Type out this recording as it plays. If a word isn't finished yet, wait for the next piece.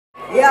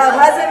Yo,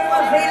 how's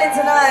everyone feeling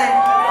tonight?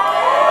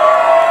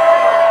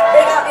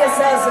 Big up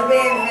yourselves for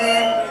being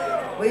here.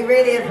 We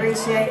really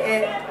appreciate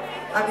it.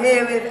 I'm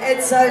here with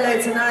Ed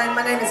Solo tonight.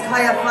 My name is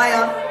Kaya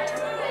Fyah.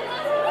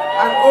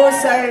 I'm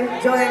also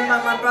joined by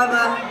my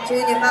brother,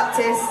 Jnr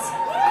Baptist.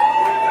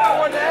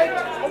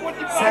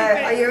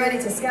 So, are you ready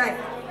to skank?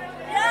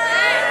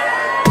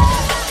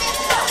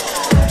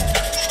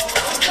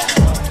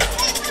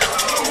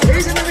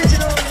 Who's an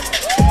original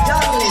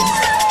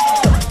junglist?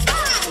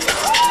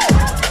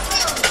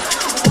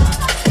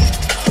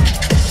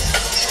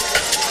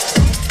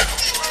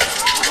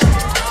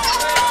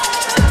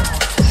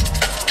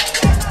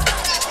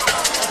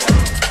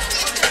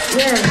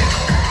 Yeah.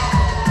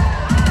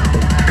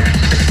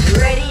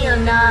 Ready or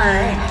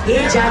not,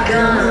 here I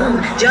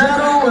come,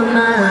 jungle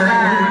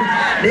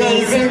woman,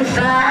 blazing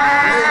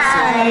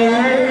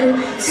fire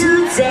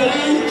to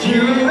take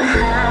you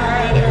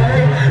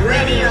higher.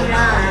 Ready or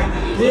not,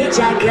 here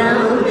I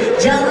come,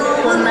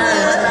 jungle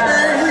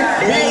woman,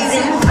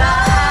 blazing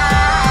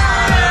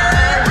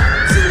fire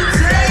to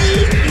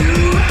take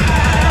you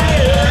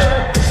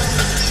higher.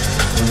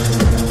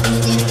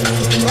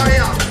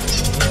 Fire.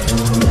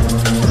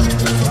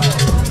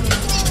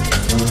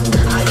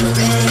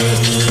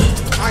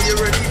 Are you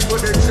ready for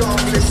the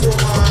jobless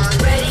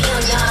woman? Ready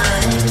or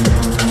not,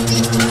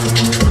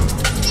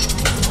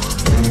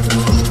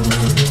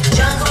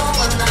 jungle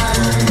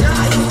woman,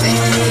 are you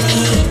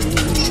ready?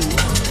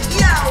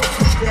 Yo!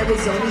 There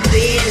is only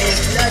feeling,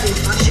 blood in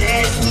my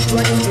chest,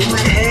 running through my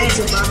head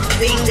to my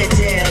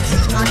fingertips.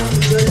 I don't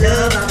need your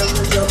love, I don't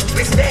need your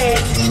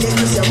respect.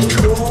 Niggas that we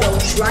grow,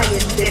 try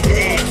and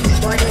deflect.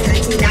 Born in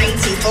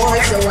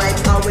 1994, so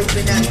I've always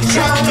been a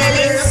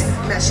junglist.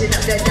 Mashing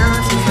up the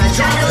dance with my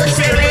Jungle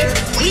spirit,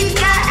 we've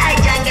got a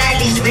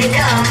junglist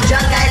rhythm,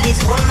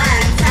 junglist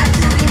woman, time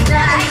to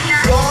ignite.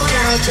 Go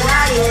now,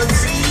 dry your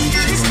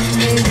tears,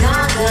 and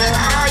conquer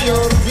all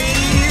your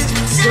fears.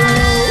 So,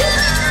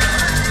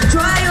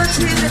 dry your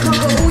tears and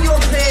conquer all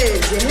your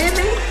fears, you hear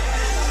me?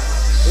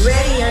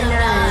 ready or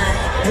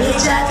not, here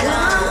I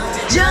come,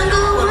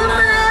 jungle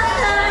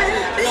woman,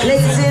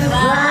 blazing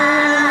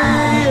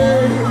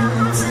fire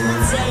to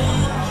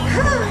take you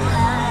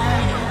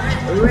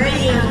higher.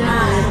 Ready or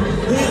not,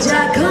 here I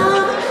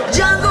come,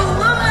 jungle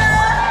woman,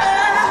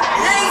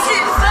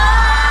 blazing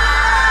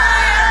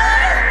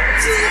fire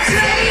to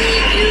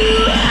take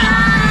you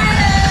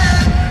higher.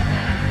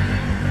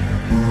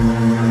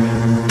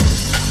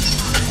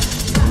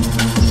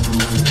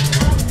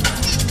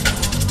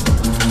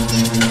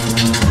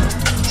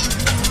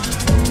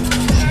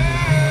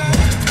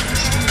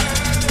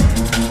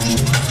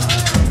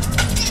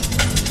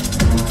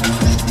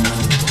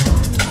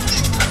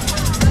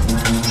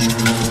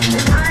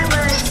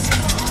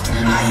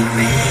 Are you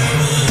ready?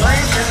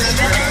 Born from the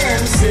rebel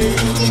MC,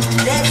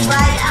 that's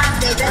why I'm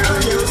the rebel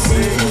you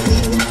see.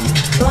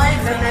 Born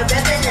from the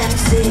rebel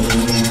MC,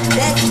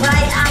 that's why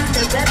I'm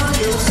the rebel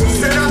you see.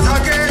 Say that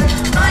again.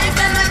 Born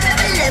from the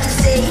rebel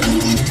MC,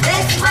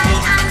 that's why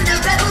I'm the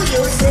rebel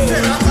you see. Say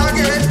that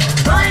again.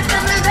 Born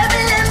from the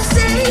rebel MC,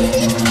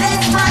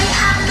 that's why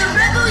I'm the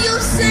rebel you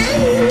see.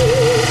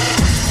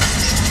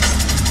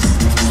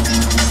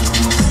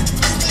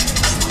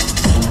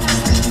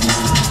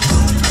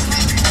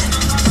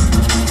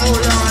 Oh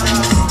Lord.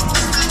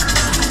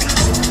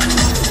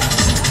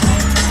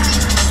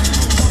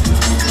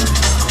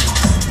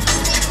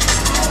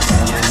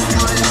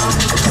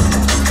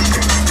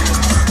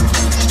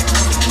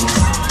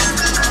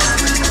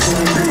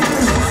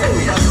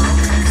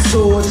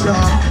 Soldier,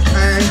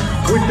 and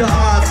with the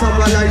heart of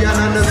a lion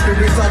and the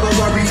spirit of a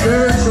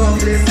warrior,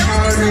 jumbling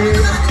army.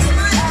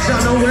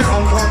 Jnr we're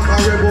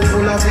unconquerable,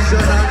 full of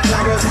vision and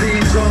clarity,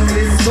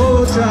 jumbling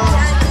soldier.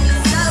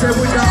 Say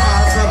with the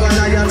heart of a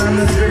lion and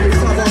the spirit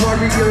of a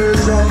warrior,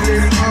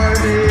 jumbling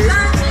army.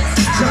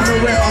 Jnr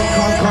we're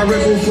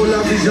unconquerable, full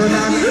of vision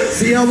and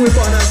see how we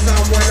burn us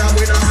down when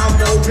we don't have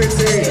no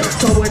pity.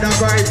 So when I'm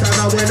Brighton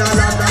and when I'm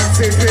London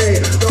City,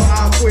 the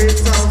halfway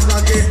sounds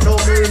like it no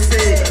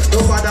mercy. No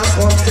matter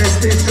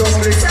contest, this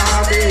junglist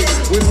army.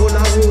 We full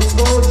of roots,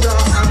 culture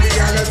and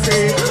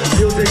reality.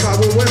 Music our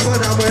weapon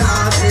and we're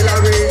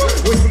artillery.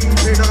 We deep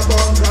in a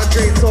bunker,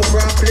 trained so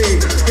properly.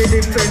 We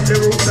defend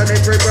the roots and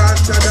every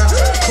branch of the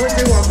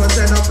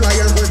 21% of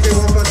flyers,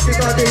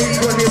 21% body,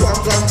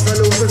 21 guns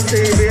salute for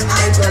Stevie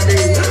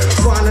Ivory.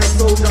 Fallen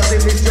soldiers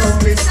in the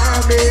junglist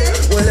army.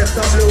 We left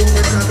a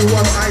blueprint and who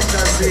am I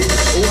shall see.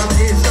 Who am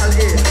he shall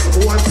hit,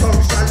 who am tongue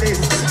shall live.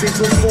 This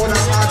was for the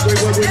hard way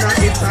where we not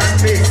hit and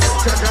miss.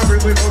 Jnr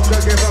bring we come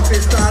together for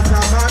start a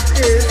match.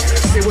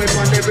 See when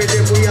man every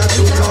day we are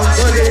two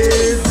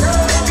junglist.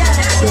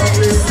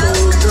 Junglist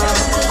soldier,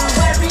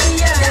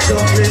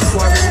 junglist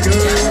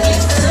warrior,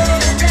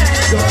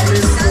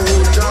 junglist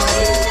soldier,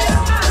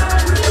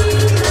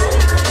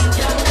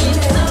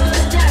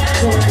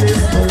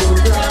 junglist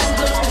soldier,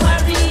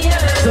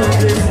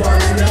 junglist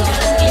warrior.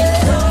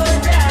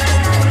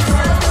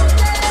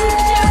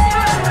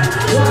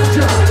 Watch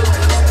out!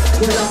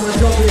 When I'm a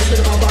junglist in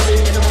my body,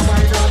 in my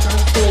mind, heart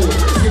and soul.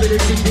 Give it a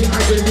kick, I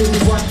will use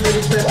it, watch me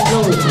step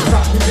slow.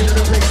 Practicing in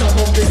the place of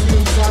the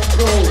huge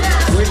control.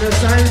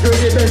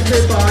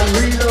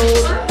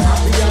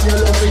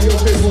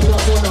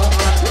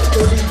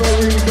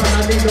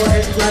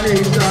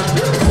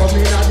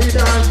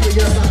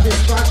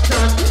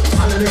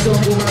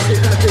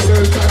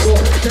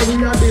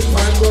 a big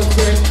man go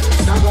straight.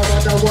 Now go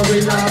about the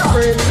worry not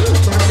afraid.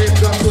 Man them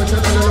drop to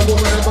another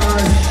woman a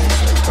man.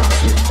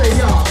 Say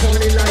yeah,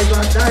 coming in live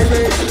and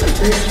diving.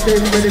 They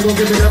when they go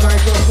give me the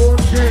microphone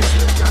check.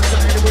 Can't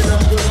sign with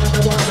them, go on the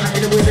one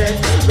side with them.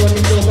 Don't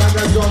need no bag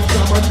of drums,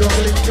 I'm a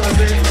juggling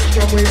cousin.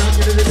 From way back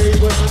into the day,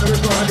 we're on the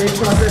recording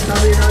process.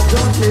 I'm in a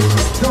juggling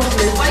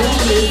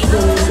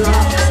soldier.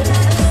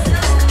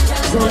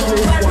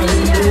 Juggling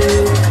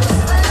quality.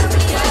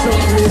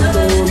 Juggling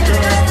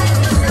soldier.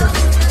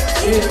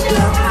 In the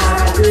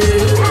alley.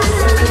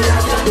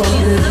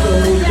 Juggling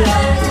soldier.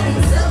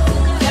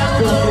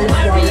 Juggling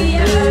quality.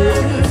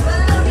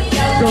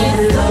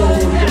 Juggling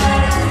soldier.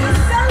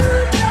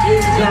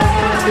 In the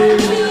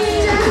alley.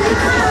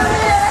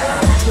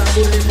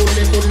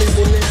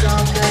 Bully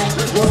down there.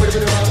 What will be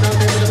the round down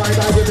there with the bike?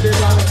 I will be the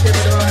round, give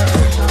me the round.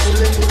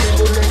 Bully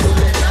down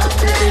there.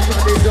 It's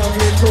not the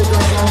juggling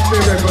soldier from the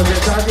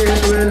represent again.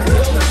 Well,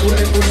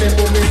 bully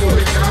down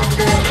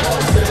there.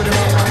 Give me the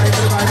round, I will be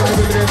the bike. I will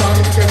be the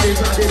round, give me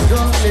the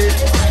juggling.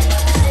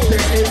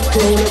 Take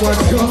control of our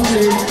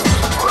juggling.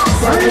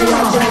 Say we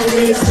are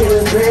juggling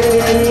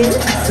children.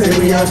 Say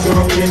we are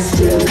juggling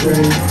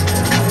children.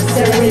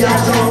 Say we are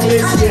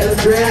juggling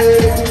children.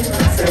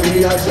 Say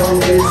we are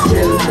juggling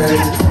children.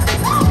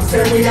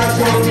 Say we are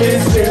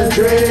juggling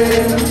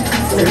children.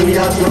 Say we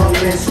are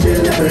juggling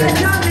children.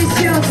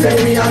 Say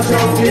we are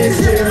juggling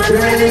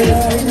children.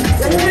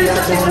 Say we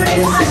are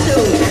juggling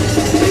children.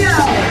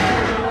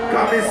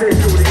 Come and say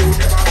to the youth,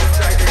 them on the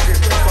side, they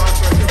just a fast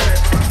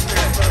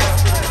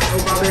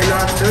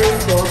Babylon,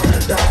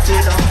 that's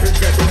it, I'm just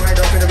getting right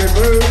up in the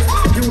reverse.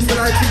 Use the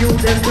life to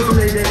use them to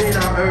play them in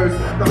our earth.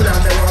 Babylon,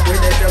 they want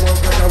win it, they want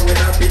cut out with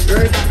a big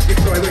break.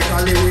 Destroy with a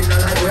living, the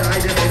life where I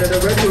them into the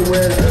red. We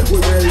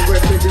will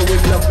break with you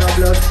with love, no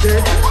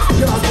bloodshed.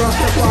 Just rock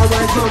the far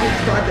right, so we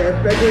start them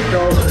begging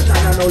now. And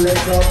I know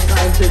let's up,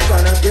 time to try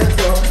and get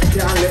up.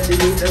 Can't let the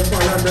youth them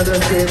fall under the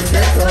same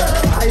sector.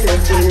 I them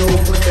fully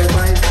open their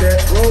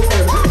mindset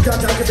broken.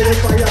 Just have to be the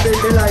fire,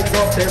 make the lights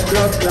up, them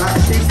blood black,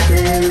 she's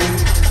still.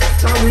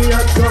 And we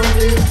are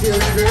juggling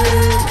children.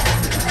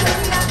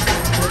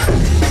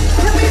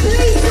 Can we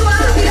please do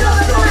all the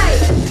other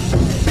side?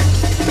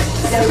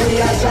 Say we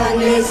are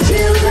juggling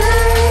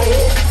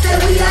children. Say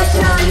we are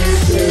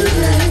juggling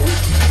children.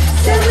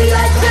 Say we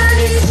are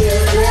juggling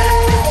children.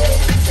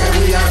 Say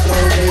we are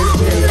juggling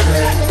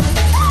children.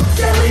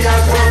 Say we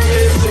are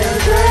juggling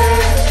children.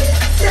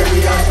 Say we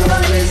are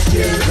juggling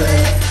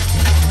children.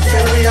 Say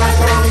we are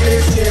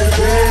juggling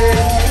children.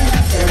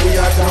 Say we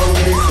are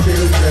juggling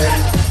children.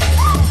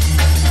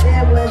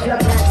 There was a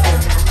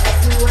person that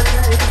you were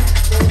like,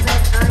 so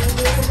that I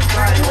knew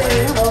my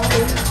way home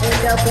in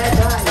the bed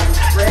I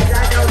friends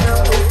I don't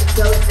know,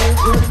 so think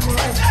good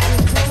more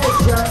into a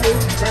struggle.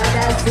 Now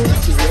that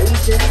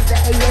situation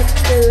that I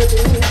ended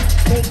in,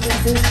 making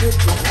this shit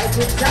like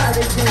it's all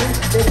the same.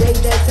 The day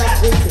that I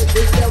visit,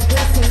 it's so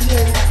pretty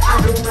in, I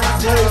do my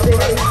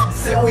purpose.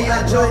 Say we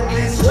are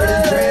juggling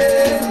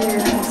children.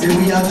 Say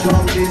we are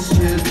juggling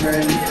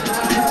children.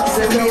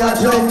 Say we are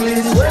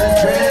juggling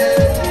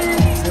children.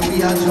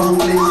 We are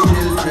juggling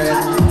children.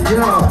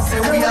 Yeah. Say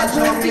we are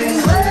juggling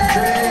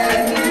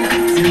children.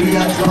 Say we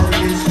are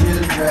juggling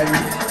children.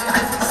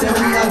 Say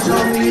we are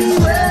juggling children.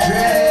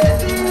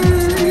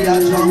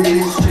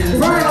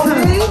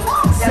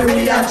 Say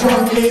we are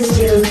juggling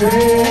children.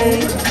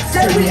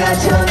 Say we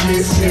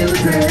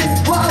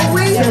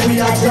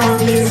are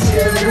juggling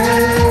children.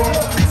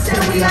 Say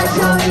we are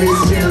juggling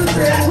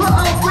children. What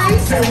are we?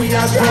 Say we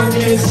are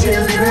juggling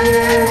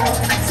children.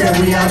 Say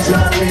we are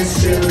juggling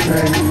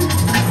children. What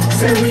are we?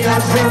 Say we are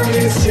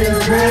juggling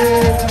children.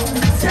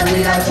 Say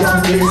we are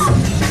juggling children.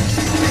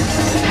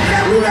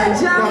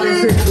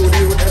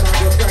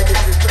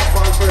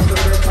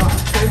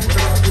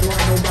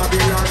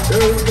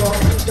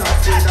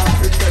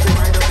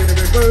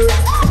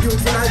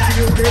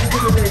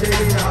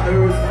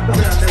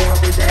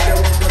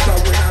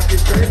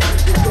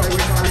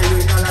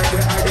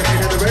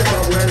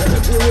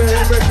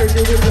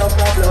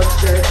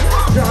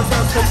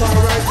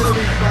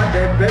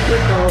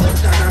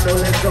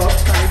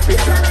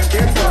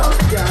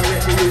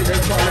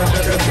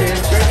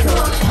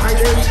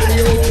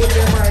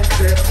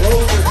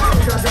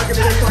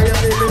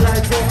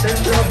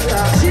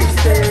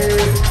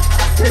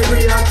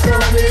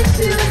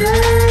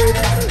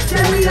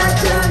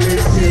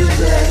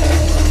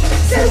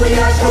 Say we are juggling children. Say we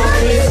are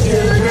juggling.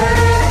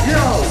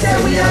 Say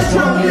we are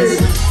juggling.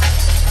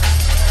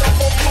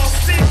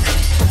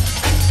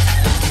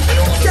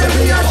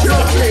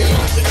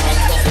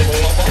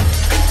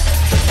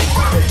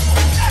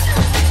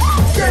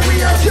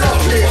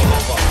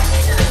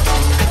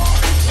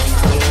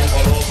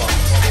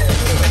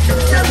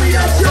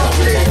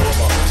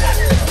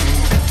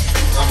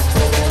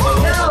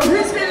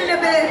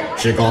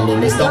 She call me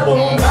Mr.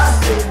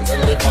 Bombastic,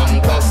 really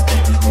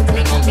fantastic. Put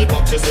me on me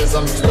back, she says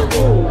I'm Mr.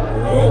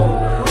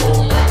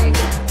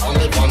 Romantic, on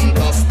me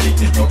fantastic.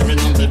 Put me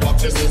on me back,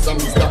 she says I'm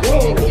Mr.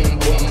 Boom Boom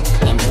Boom.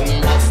 I'm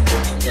bombastic,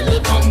 really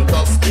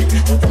fantastic.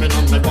 Put me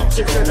on me back,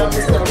 she says I'm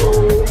Mr.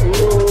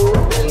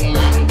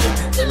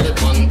 Romantic, say me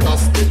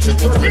fantastic. She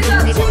touch me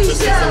on me back, she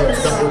say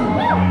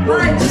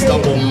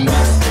Mr. Boom,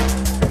 Mr.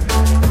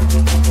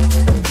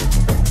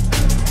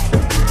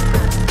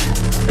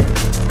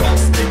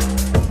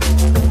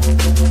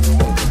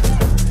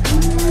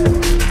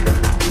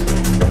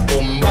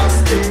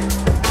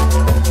 Bombastic.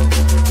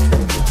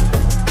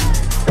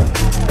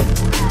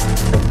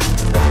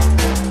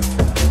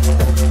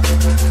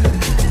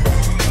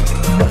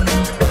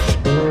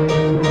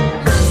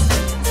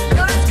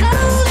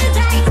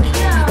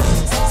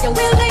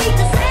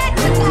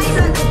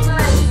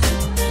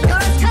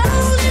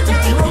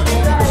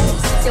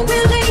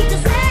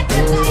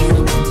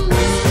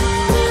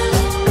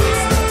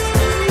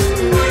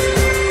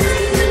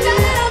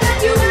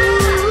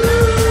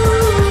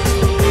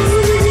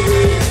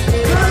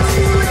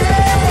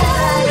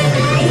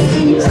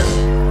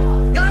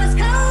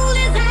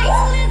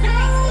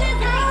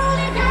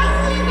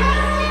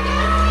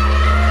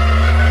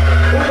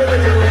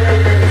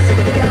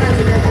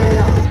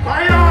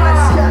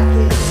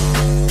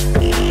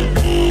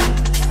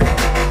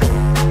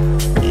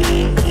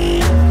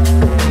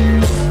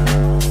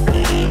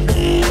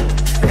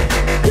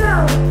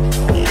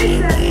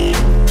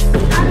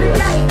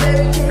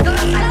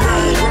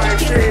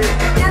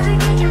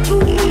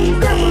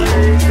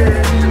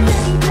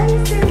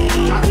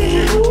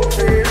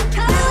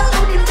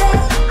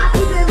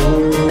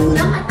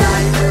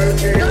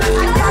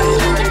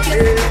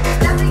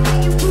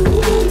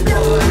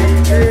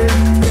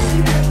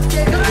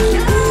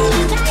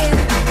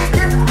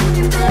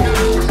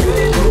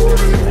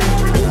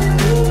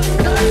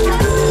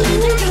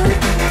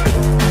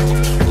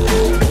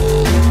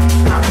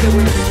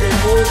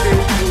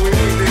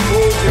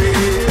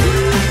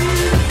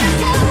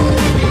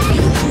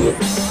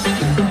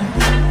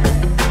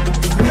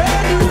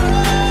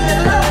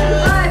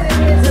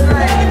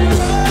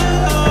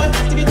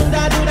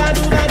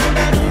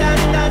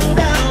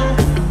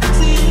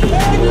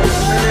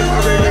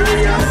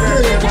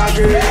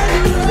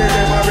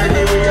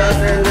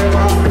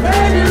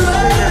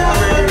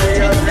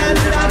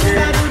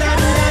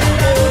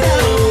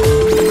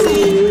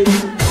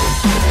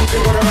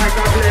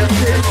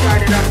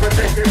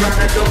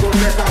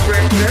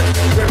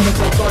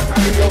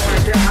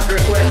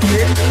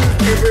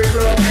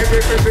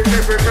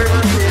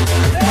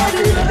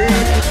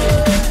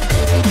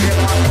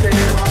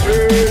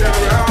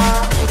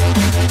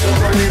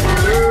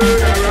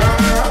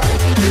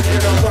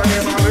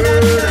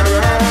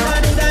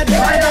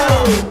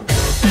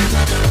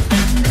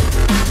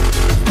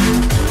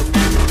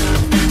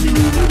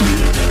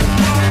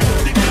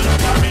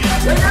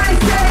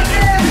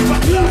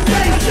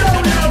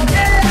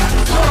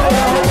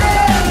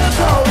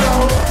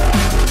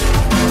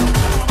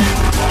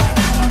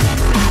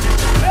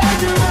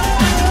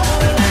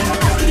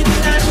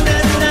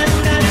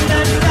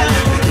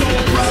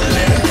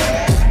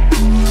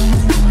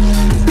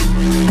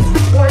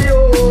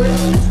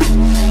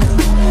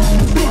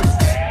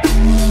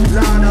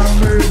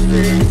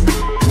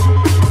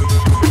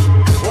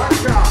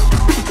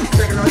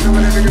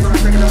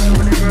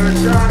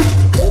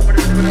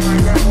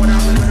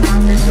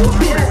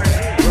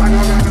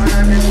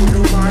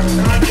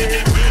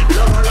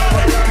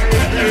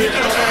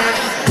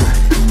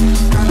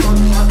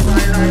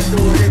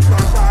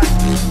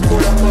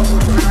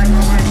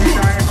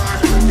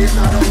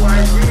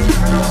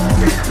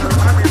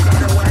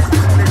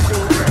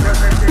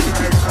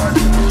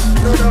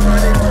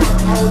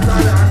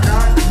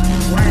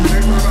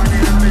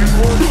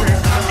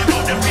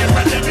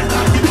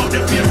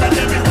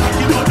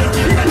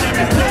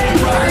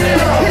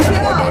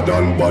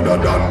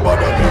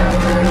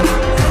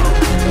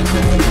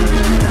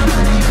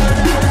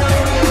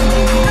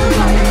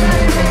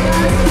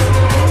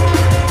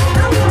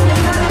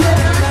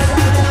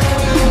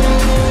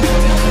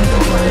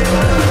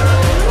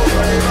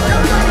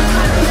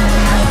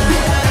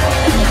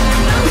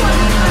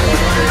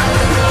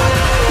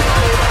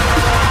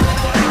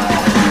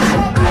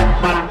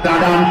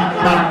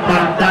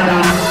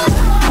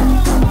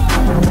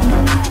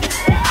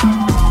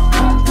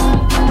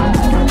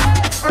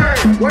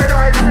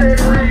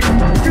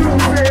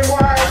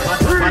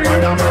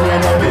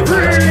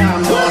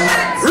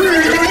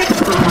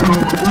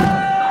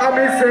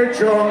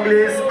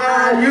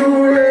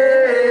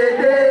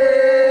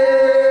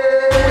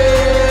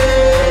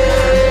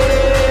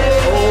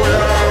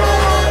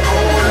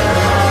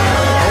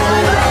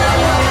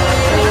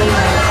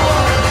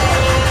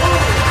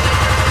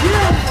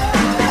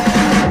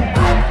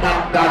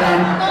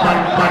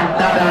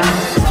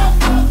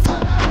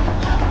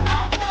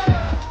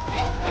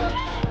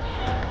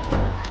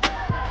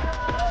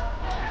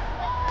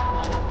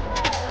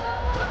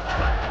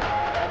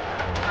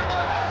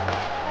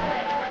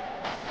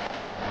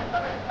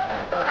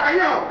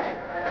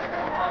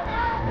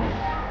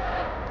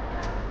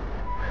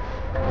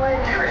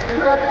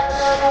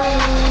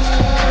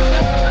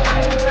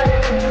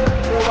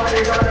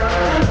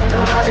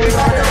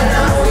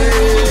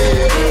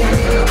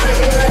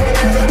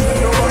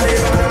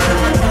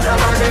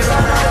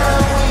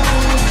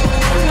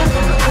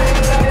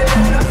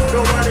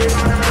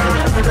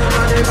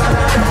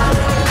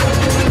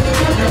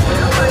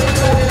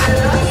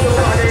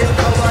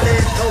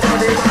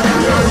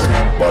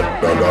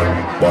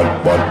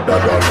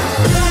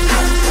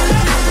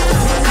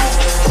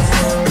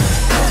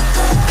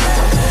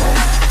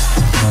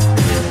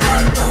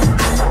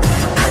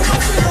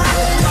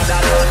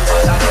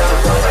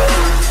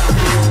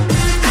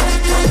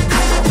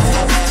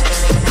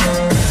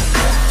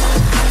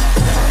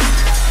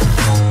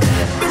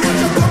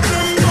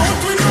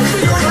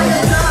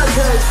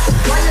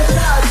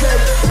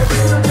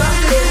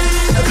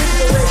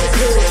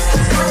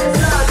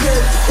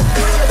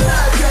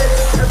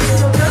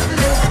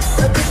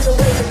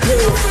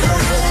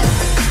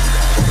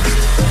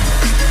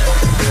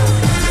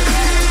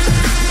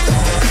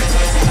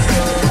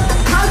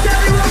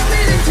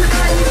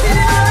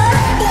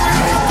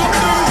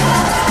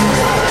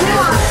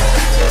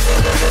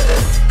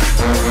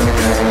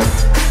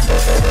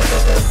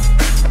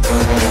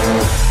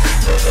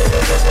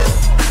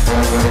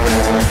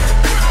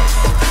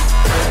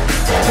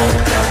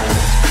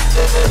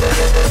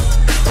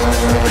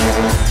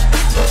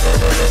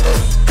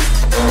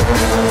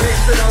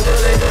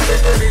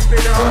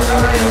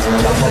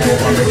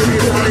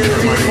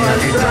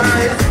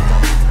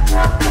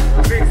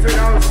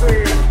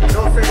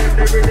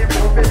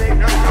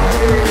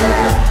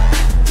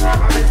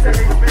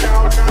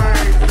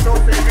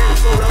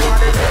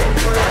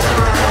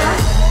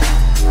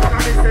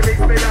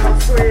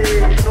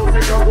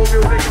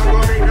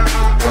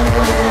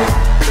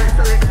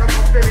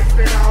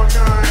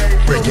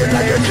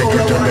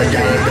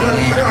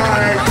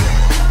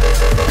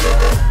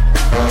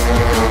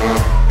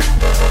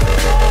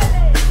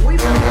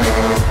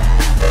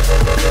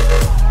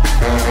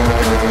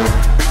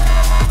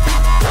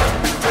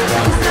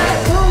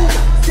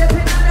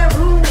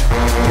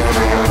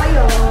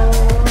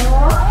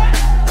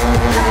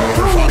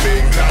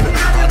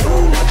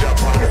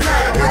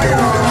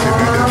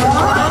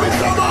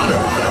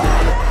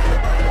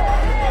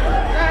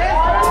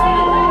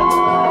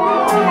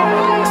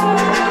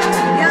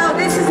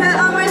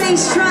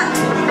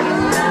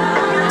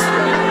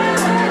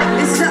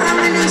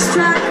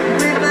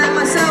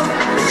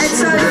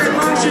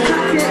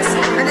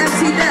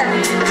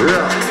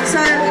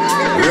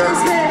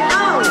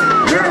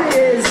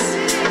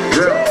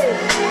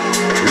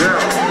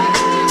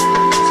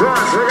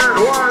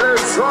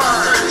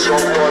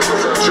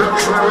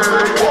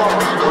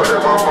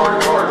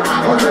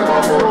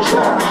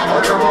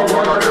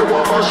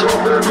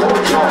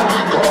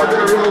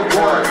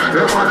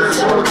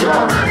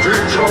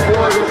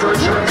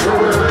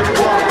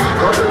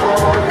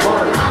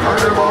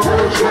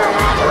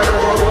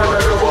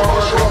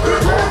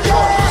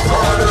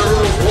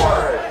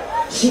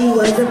 She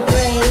was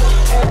afraid,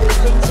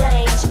 everything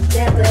changed,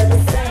 never the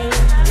same.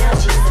 Now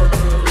she's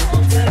okay,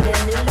 turned a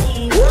new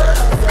leaf.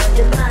 Cause of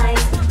the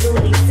mind, new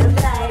leaves of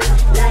life.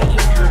 Light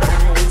in her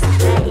eyes,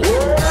 light in her eyes, light in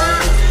her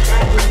eyes.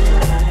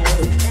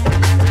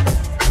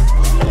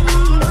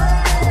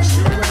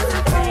 She was afraid,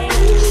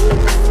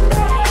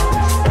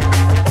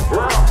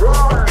 she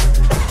was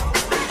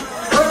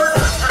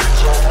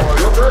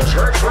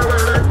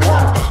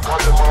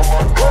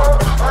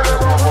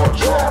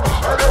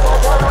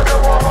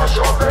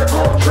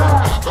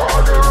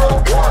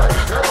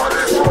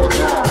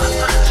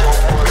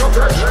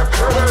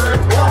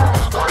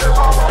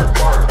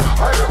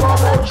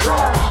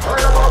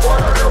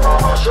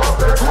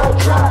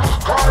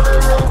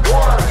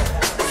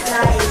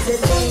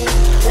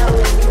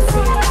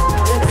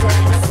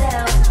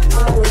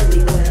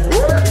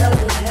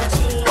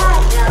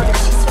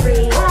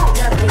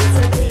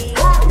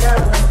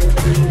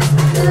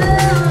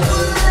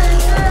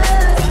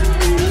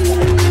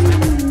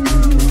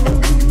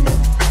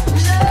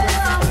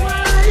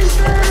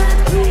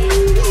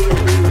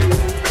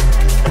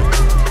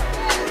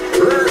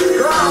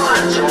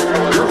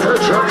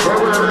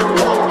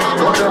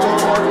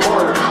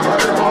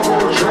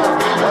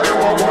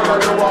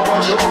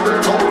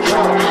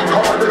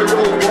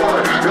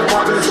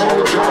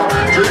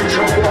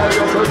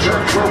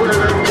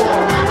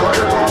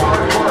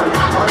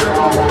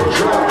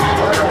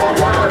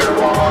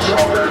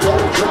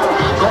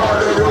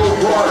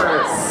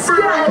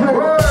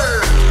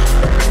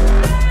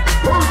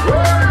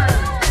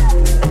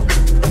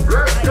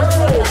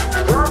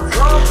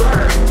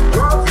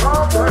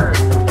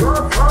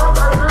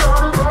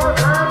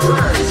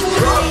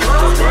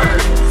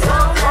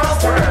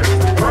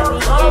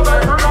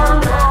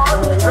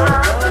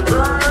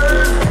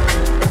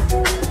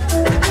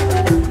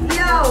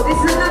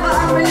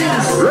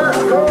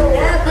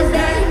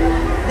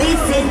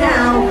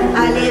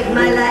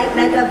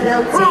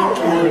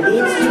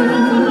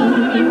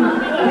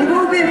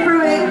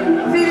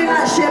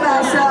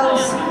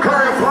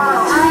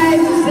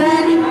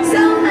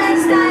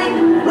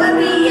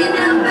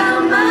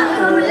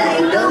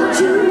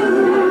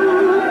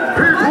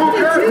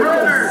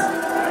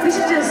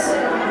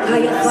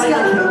Kaya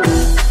Fyah.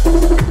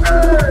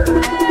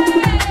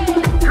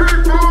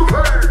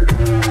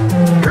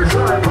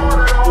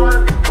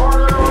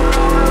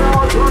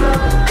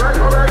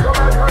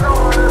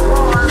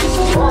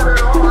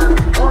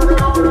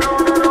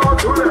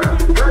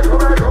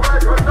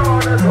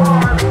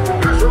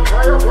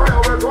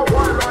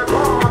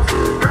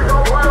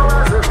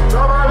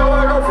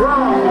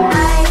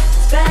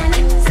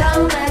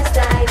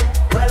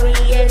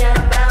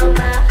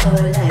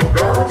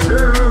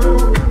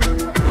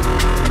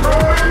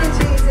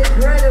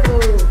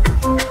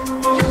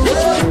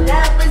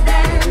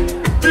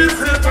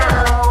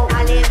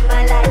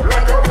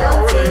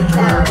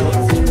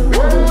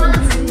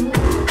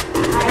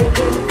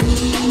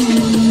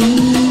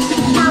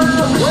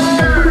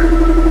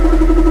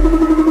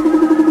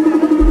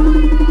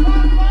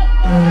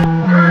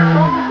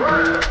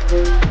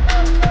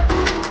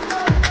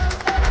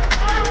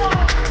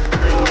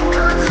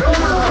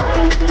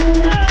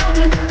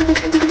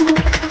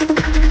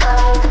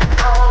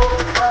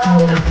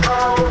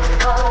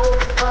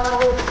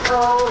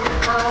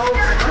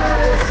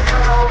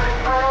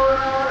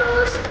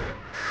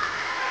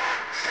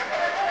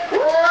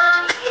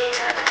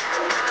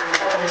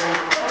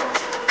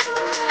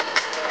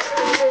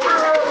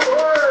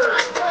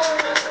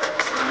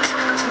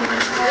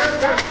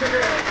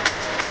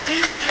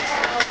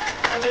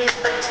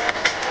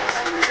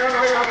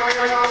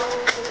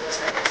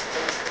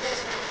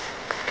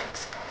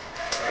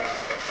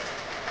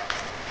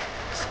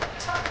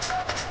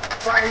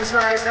 vibes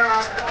right now.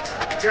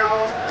 Yo,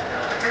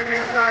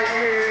 everything's like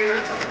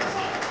here.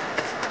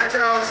 And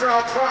yo,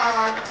 so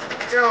far.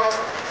 Yo,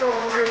 so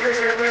you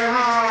get me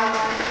hard.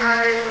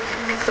 Hey,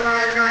 it's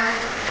like that.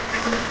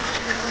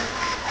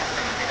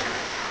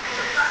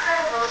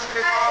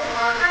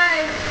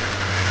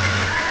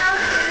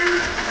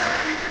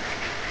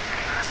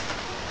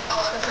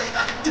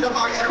 To the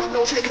bar, I don't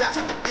know, shake that.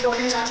 You don't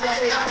need that. I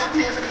don't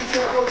care if you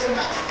feel broken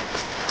back.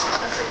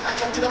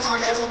 To the bar,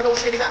 I don't know,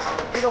 shake that.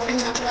 You don't need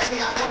that.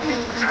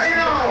 I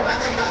know.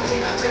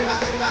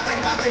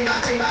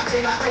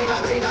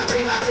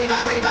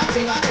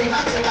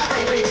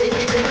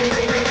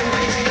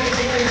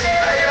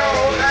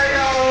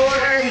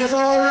 It's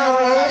all right.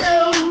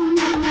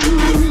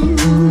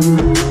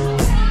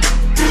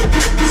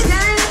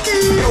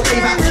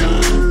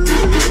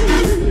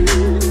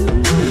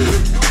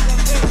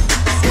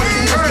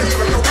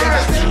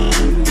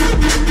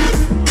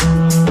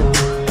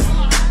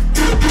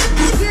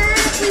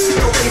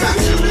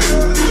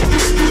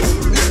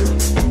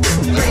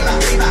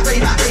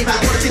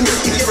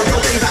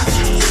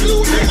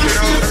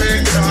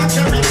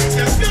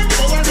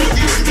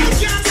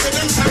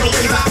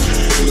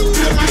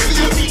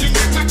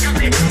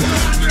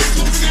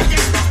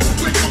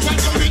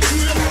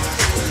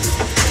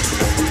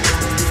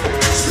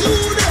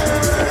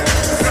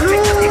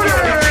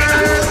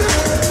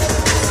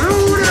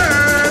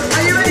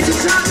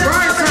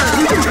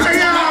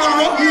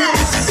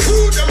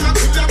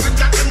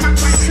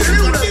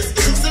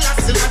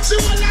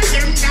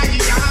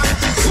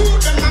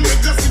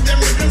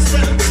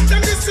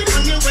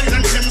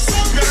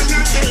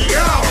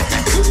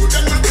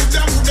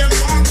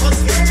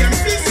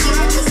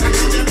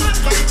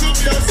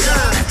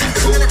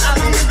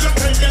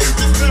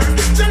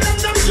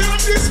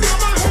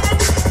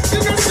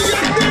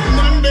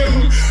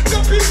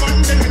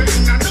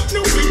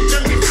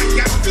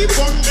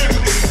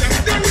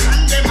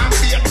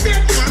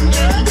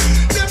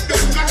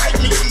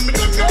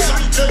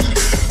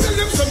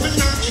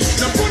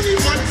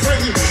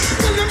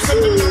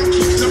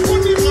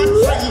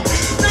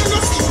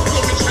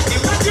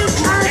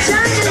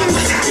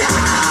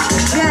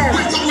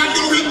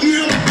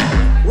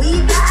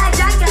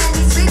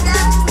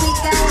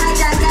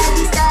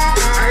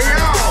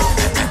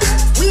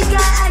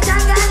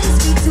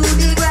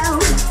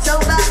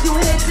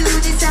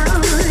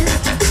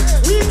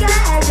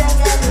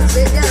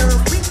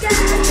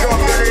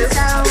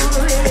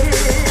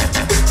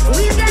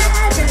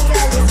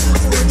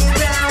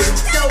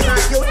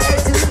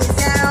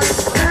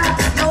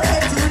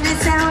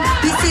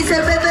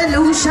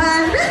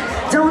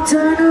 Don't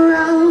turn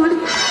around.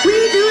 We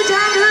do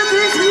Jnr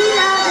cause we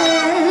love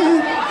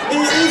it.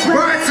 It is what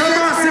Right, so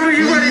massive, are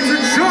you ready to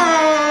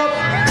jump?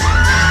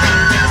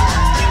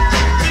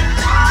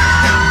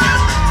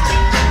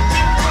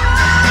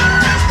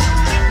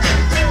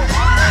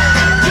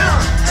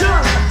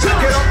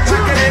 Back it up,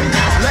 back it in,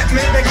 let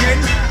me begin.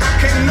 I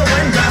came to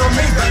win, battle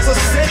me, that's a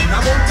sin.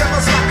 I won't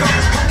ever slack up,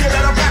 punk it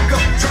at a back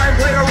up. Try and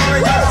play the role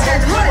of your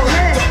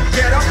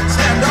get up,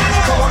 stand up,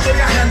 come up with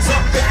your hands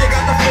up. If you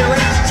got the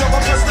feeling, jump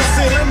up, press the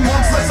ceiling.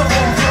 Once let's a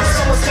bump up,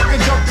 someone's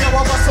fucking jump, yo,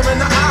 I'll bust them in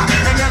the eye.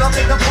 And then I'll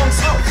take the punks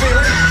out,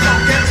 feeling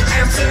funkin'.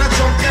 Amps in a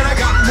trunk, and I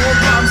got more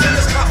bombs in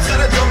this cops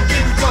that are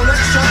junkie.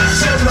 Donut shot,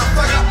 show enough,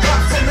 I got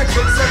pop from the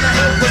kids on the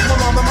hill with my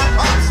mom and my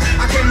pops.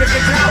 I came to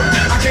get down,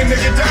 I came to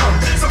get down.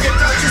 So get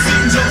out your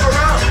seat and jump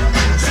around,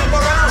 jump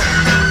around,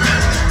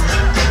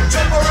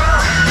 jump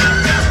around,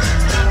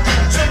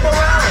 jump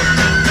around,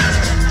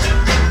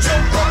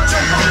 jump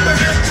up and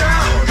get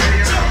down.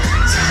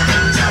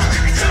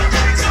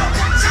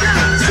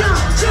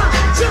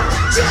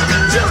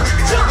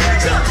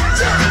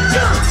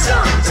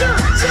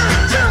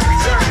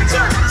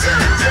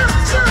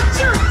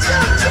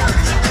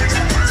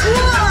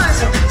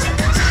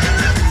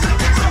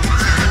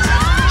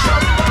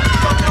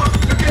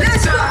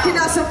 Let's fucking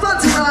have some fun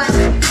tonight.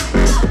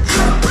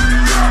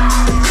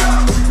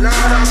 Lord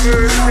have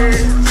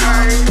mercy.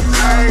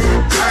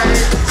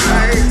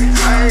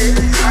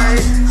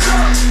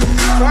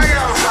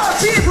 Fire.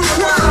 People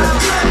cry.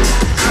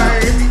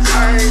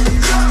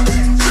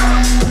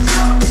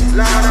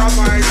 Lord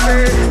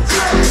Almighty.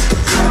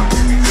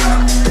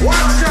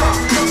 Watch out.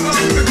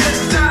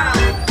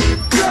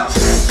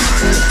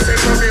 They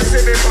come and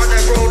see me on the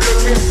road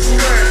looking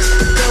stressed.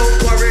 Don't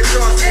worry,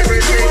 trust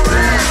everything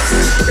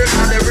blessed.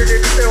 Because they really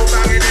still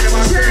banging in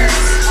my chest.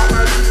 I'm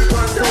a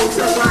super soul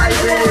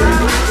surviving.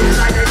 It's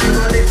like they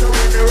never live so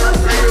in the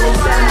rust I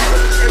use that.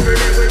 Every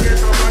day we get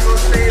up and go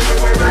stay so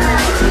we're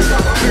back.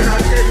 Some of it I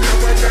did,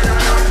 some of it I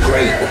don't.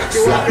 Great,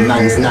 slap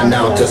man's nan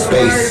out to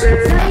space.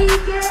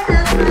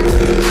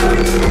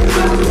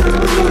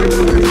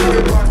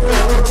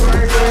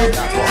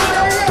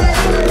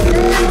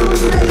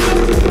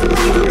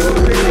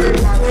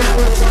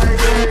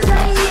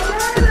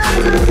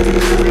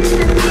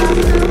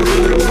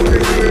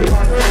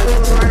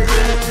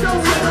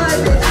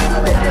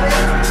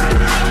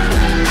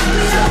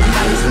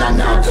 Nan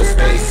out to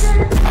space.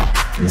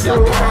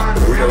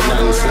 Real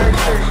nice,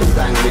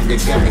 bang with the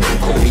gang,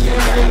 call me a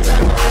gang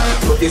banger.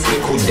 Put this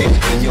little deck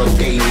in your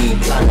daily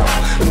planner.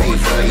 May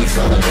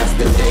 31st, that's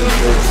the day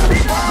you'll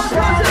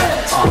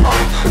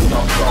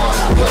not gonna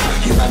happen.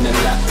 You man them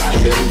lack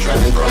passion, trying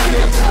to cry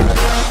your talent.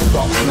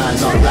 Box man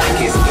not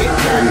like it's it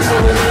man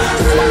talent.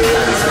 Flat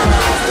lands man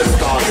off the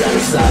stars and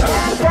salad.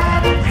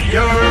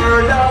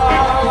 Your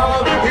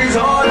love is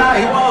all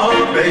I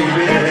want,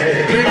 baby.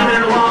 Give me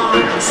one,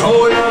 so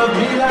love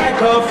me like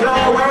a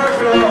flower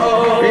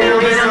flow.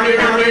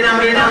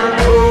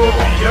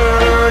 Your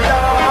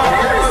love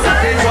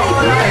is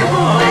all I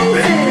want,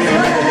 baby.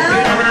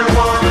 Give me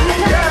one,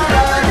 your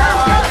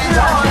love is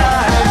all I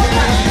need.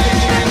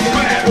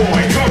 Bad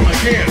boy, come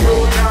again.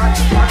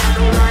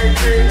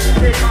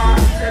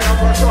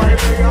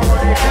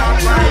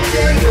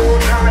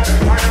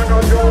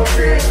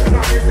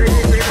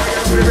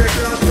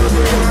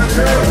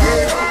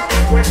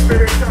 When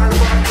spiritual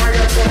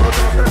fire comes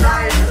off the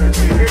night,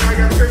 in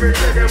your spirit,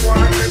 say them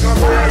want to take a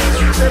bite.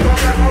 They come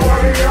like a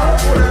warrior,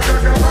 full of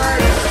such a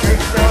mind.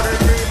 Ignore the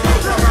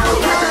demons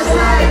around the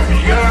side.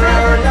 Your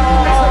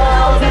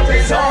love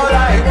is all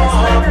I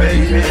want,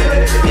 baby.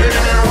 Give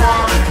me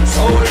one,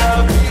 so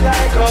love me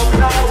like a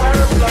flower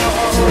flow.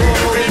 So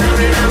your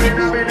love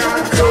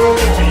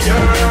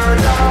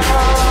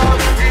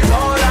is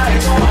all I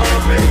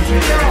want, baby.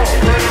 Give me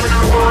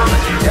one,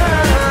 your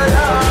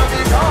love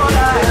is all I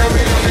need.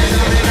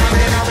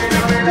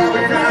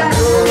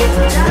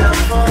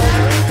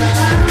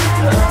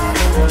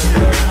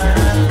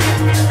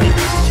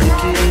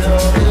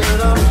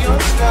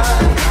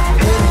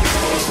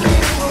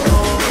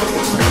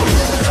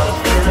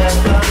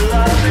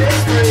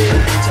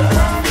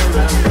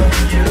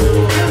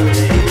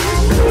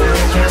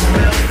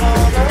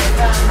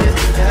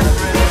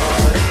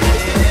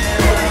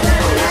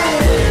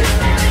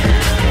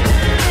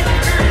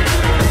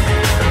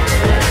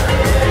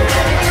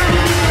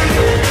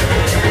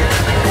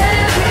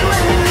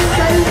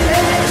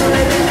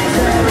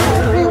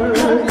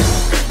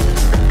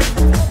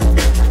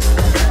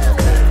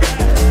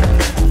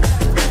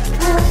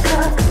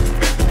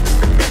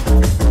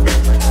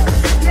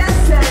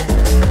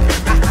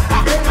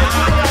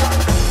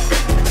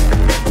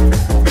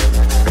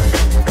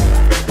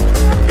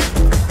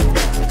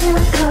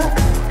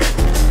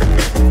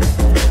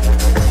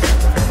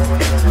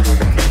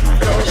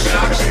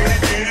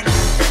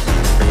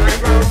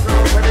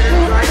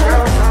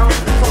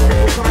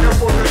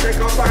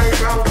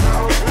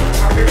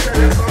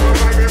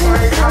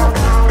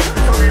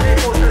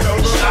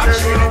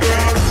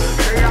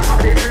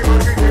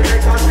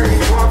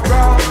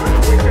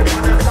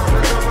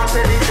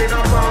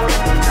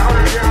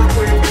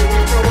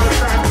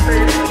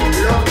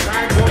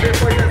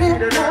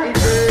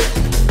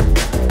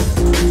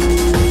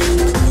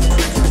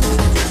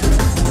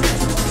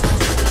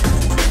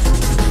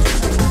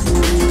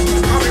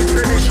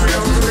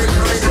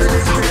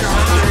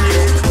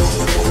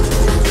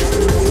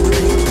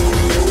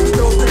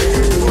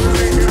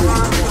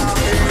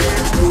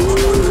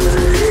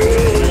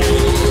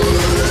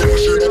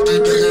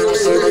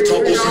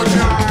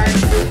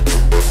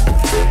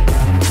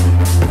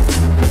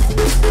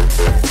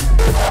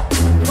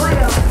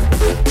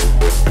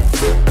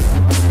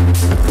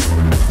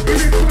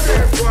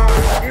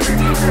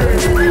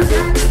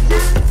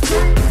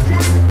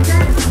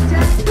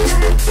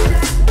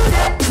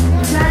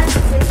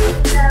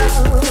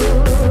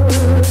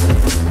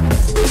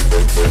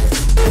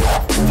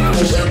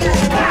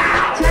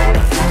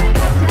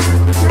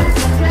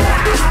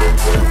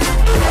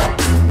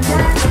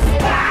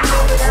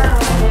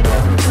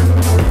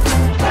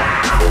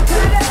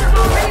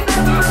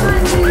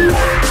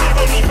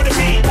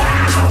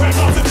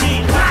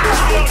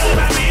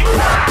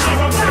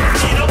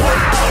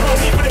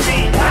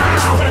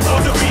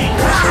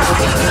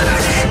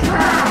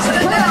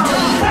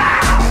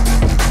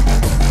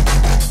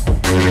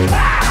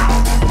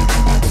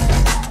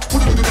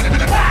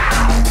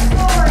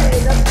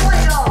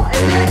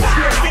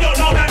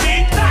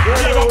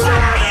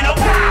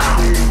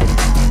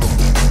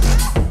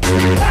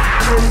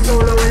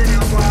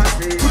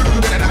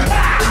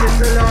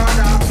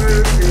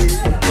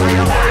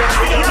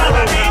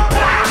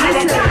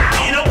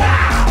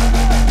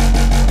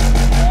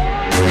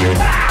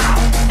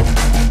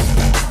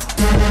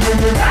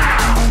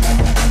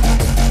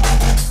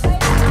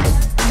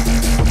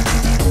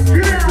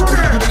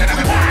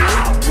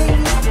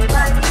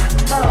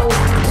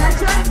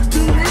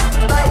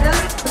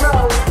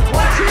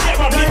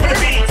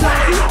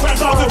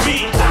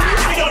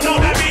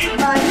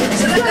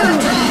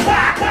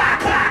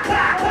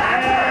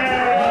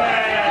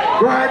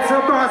 Right, so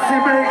Bossy,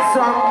 make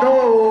some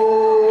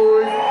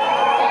noise.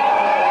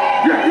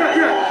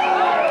 Yeah.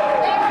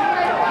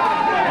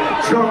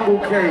 Jungle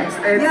Cakes,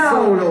 Ed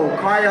Solo,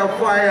 Kaya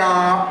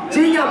Fyah,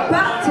 Jnr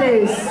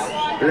Baptist.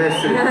 Bless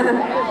it.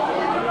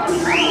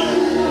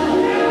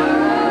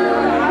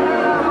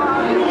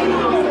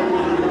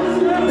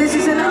 This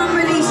is an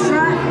unreleased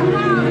track.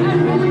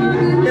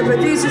 The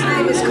producer's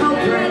name is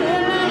Culprit.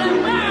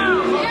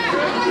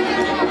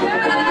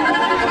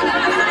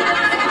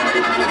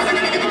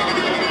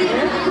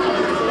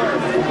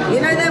 You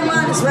know them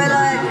ones where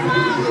like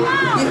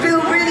you feel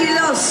really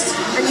lost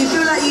and you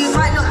feel like you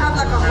might not have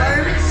like a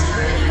home?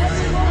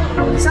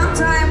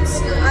 Sometimes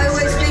I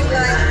always think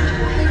like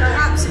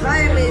perhaps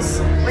home is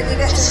when you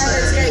get to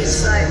heaven's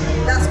gates, like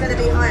that's going to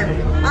be home.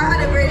 I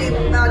had a really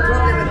bad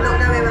problem of not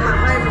knowing where my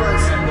home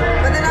was,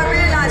 but then I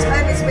realised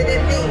home is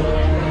within me,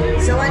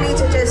 so I need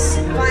to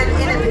just find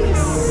inner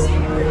peace,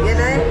 you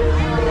know?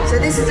 So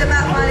this is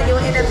about finding your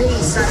inner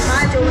peace, so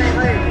find your way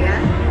home,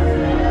 yeah?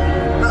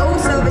 But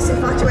also obviously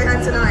find your way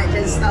home tonight,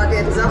 because that would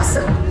be a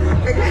disaster.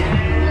 Okay?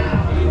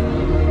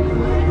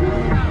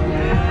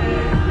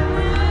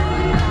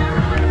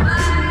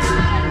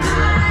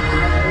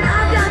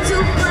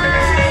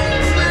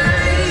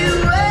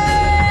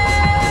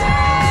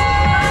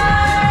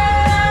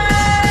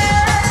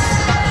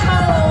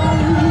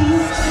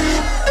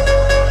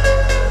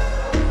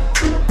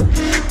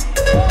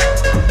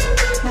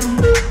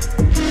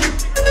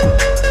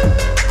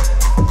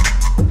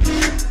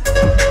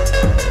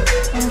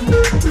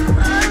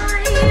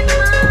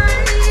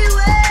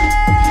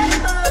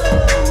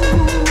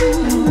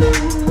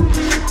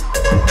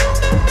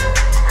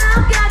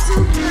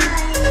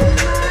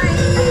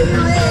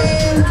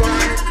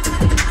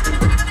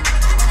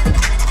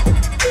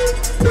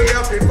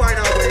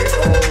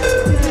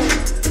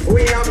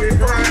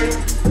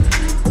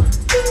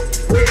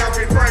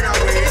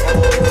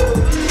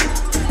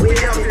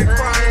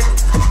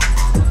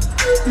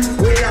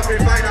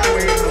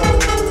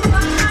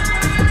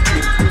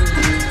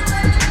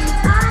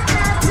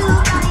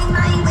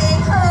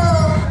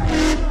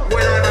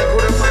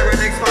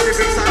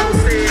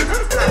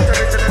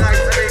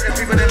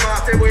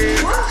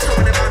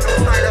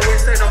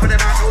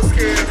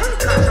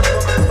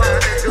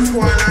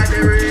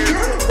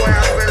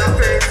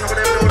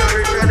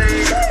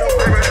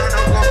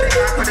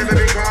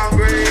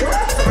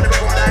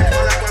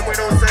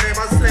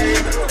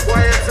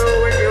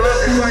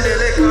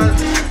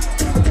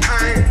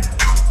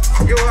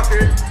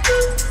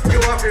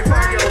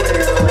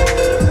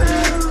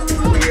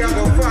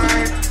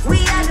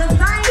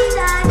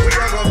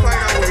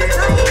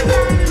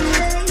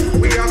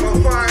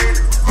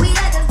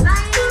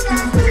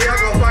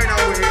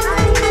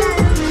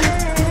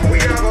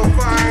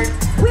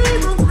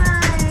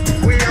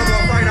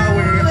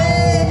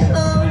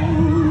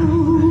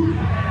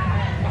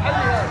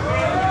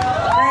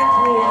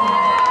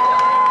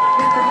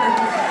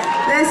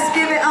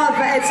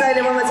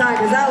 One more time,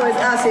 because that was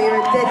absolutely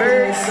ridiculous.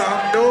 Make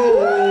some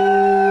noise.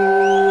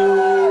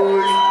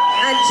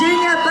 And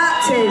Jnr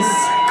Baptist.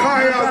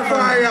 Kaya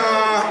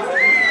Fyah.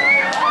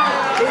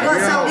 We've got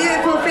some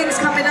beautiful things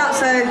coming up,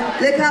 so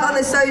look out on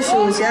the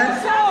socials,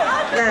 yeah?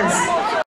 Yes.